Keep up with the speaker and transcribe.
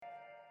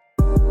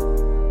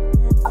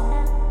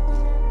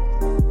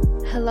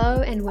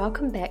Hello and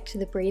welcome back to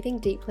the Breathing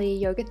Deeply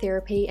Yoga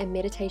Therapy and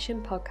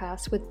Meditation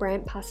podcast with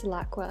Brant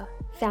Pasalakwa,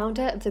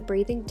 founder of the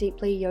Breathing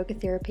Deeply Yoga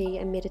Therapy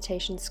and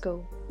Meditation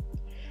School.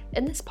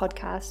 In this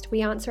podcast,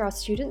 we answer our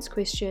students'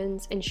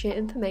 questions and share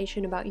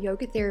information about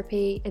yoga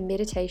therapy and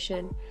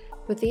meditation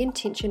with the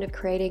intention of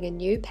creating a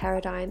new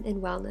paradigm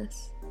in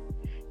wellness.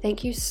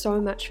 Thank you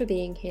so much for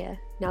being here.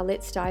 Now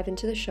let's dive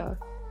into the show.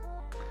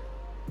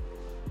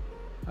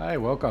 Hi,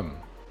 welcome.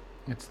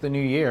 It's the new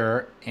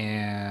year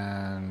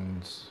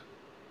and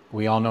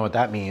we all know what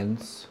that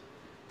means.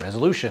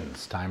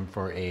 Resolutions, time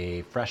for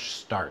a fresh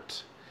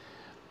start.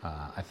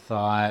 I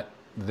thought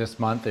this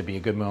month it'd be a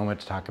good moment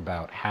to talk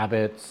about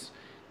habits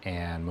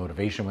and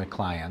motivation with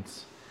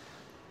clients.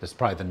 This is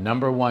probably the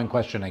number one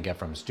question I get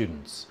from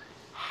students.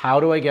 How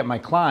do I get my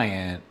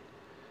client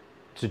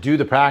to do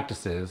the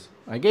practices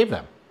I gave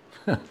them?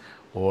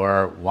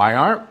 Or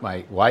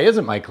why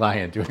isn't my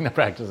client doing the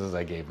practices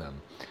I gave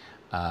them?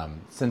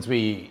 Since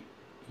we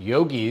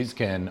yogis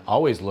can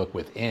always look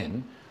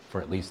within for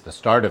at least the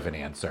start of an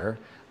answer,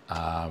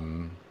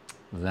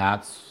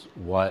 that's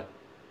what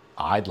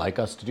I'd like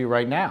us to do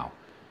right now.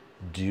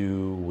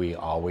 Do we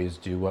always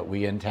do what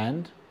we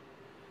intend?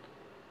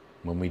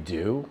 When we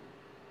do,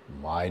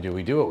 why do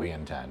we do what we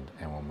intend?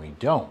 And when we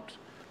don't,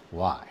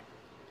 why?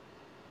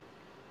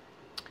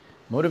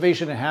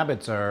 Motivation and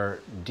habits are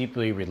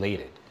deeply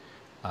related.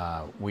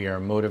 We are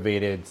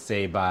motivated,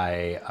 say,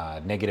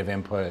 by negative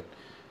input,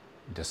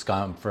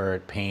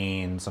 discomfort,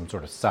 pain, some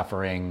sort of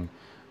suffering,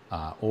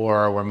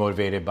 or we're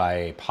motivated by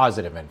a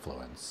positive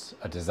influence,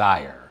 a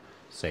desire,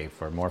 say,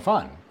 for more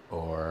fun,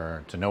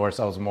 or to know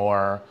ourselves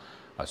more,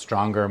 a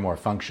stronger, more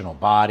functional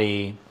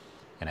body,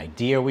 an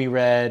idea we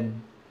read.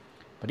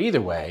 But either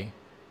way,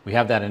 we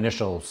have that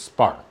initial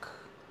spark.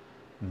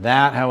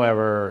 That,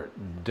 however,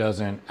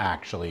 doesn't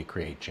actually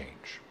create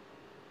change.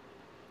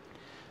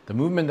 The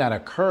movement that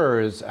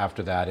occurs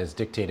after that is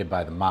dictated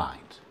by the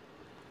mind.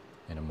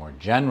 In a more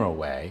general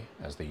way,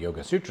 as the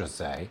Yoga Sutras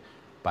say,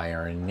 by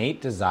our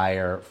innate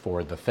desire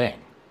for the thing.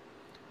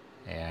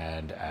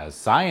 And as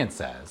science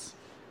says,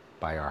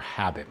 by our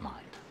habit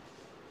mind.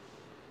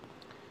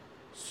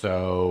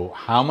 So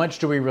how much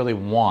do we really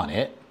want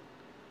it?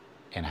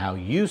 And how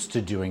used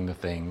to doing the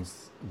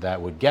things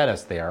that would get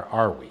us there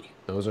are we?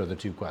 Those are the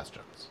two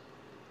questions.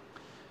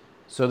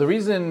 So the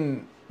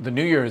reason the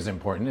New Year is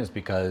important is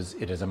because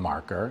it is a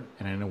marker,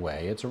 and in a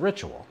way, it's a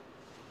ritual.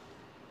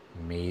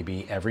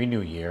 Maybe every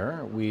New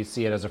Year, we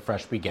see it as a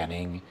fresh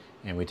beginning,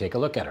 and we take a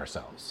look at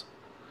ourselves.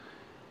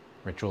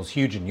 Ritual is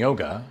huge in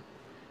yoga.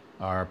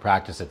 Our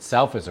practice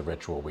itself is a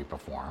ritual we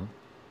perform,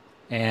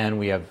 and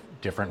we have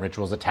different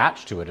rituals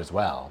attached to it as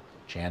well,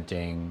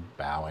 chanting,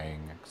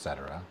 bowing,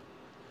 etc.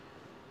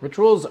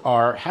 Rituals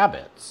are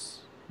habits.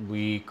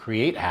 We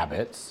create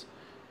habits,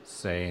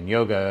 say in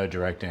yoga,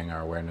 directing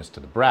our awareness to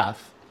the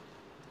breath,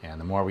 and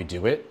the more we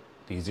do it,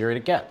 the easier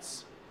it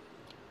gets.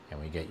 And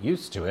we get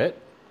used to it,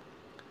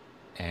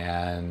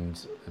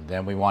 and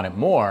then we want it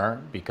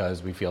more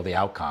because we feel the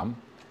outcome,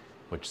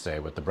 which, say,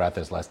 with the breath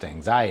is less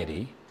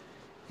anxiety,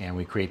 and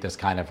we create this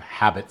kind of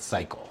habit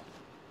cycle.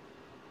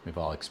 We've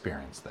all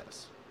experienced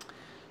this.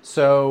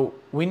 So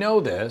we know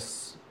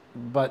this,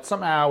 but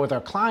somehow with our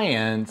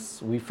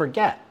clients, we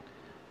forget.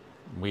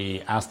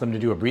 We ask them to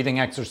do a breathing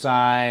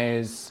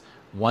exercise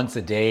once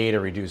a day to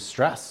reduce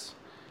stress.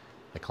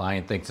 The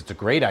client thinks it's a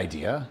great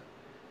idea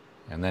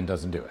and then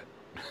doesn't do it.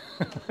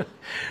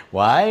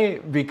 Why?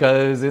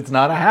 Because it's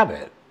not a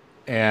habit.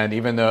 And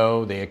even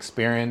though they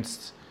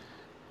experienced,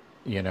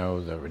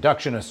 the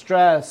reduction of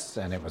stress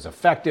and it was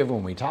effective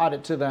when we taught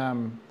it to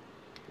them,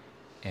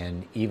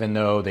 and even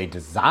though they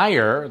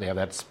have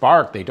that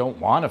spark, they don't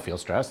want to feel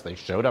stressed, they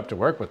showed up to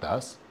work with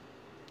us,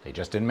 they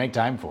just didn't make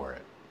time for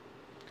it.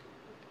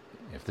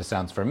 If this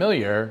sounds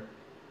familiar,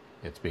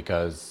 it's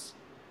because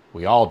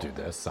we all do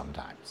this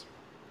sometimes.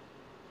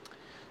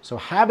 So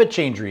habit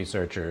change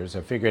researchers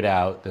have figured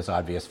out this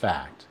obvious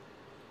fact.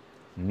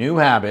 New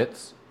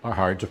habits are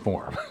hard to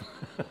form.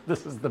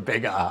 This is the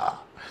big aha.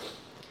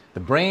 The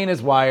brain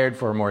is wired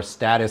for a more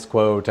status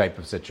quo type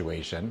of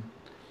situation.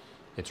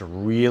 It's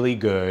really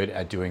good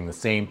at doing the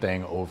same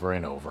thing over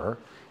and over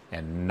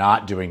and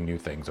not doing new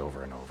things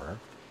over and over,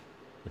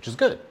 which is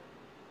good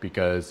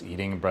because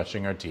eating and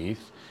brushing our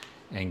teeth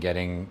and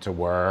getting to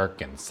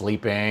work and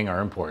sleeping are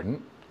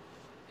important,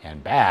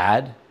 and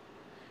bad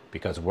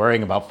because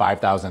worrying about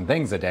 5,000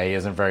 things a day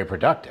isn't very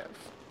productive.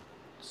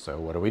 So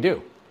what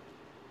do?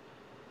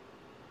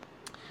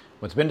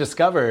 What's been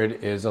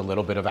discovered is a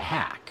little bit of a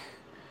hack.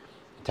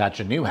 Attach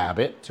a new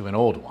habit to an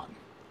old one.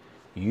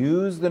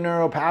 Use the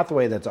neural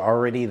pathway that's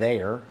already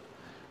there,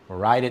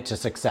 ride it to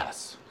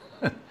success.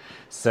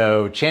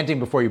 So chanting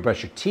before you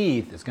brush your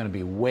teeth is going to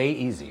be way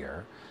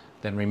easier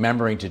than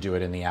remembering to do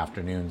it in the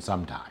afternoon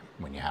sometime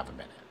when you have a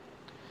minute.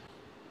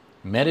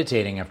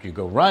 Meditating after you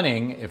go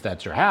running, if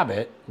that's your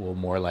habit, will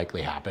more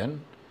likely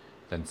happen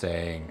than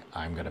saying,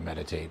 I'm going to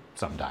meditate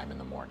sometime in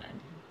the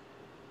morning.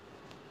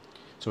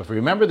 So if we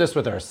remember this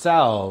with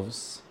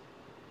ourselves,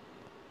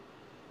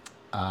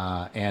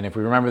 and if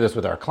we remember this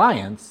with our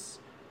clients,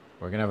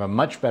 we're going to have a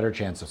much better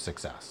chance of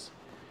success.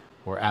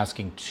 or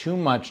asking too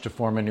much to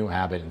form a new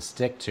habit and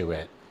stick to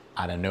it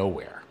out of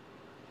nowhere.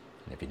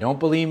 And if you don't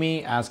believe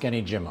me, ask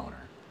any gym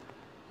owner.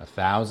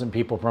 1,000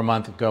 people per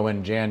month go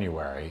in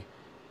January,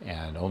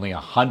 and only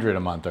 100 a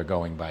month are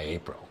going by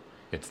April.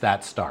 It's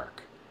that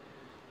stark.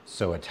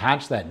 So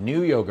attach that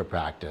new yoga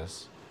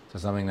practice to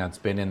something that's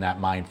been in that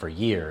mind for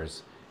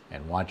years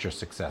and watch your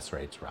success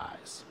rates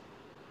rise.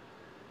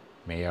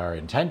 May our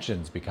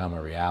intentions become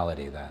a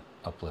reality that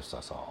uplifts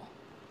us all.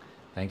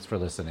 Thanks for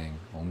listening.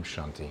 Om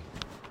Shanti.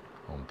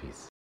 Om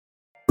Peace.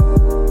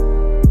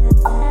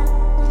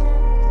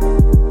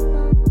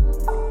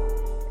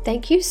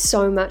 Thank you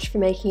so much for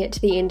making it to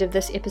the end of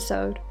this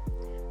episode.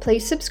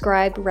 Please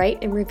subscribe, rate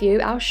and review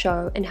our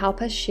show and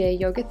help us share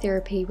yoga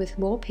therapy with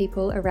more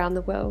people around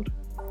the world.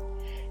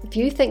 If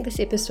you think this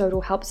episode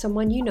will help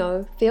someone you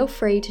know, feel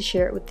free to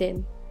share it with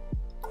them.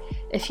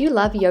 If you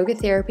love yoga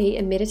therapy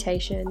and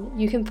meditation,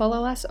 you can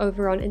follow us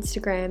over on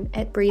Instagram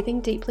at Breathing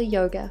Deeply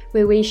Yoga,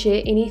 where we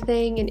share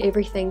anything and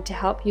everything to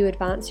help you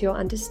advance your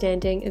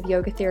understanding of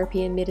yoga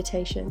therapy and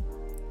meditation.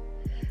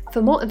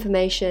 For more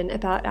information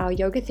about our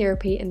yoga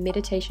therapy and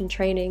meditation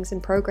trainings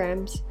and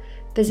programs,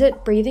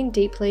 visit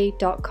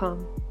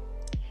breathingdeeply.com.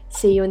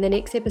 See you in the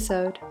next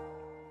episode.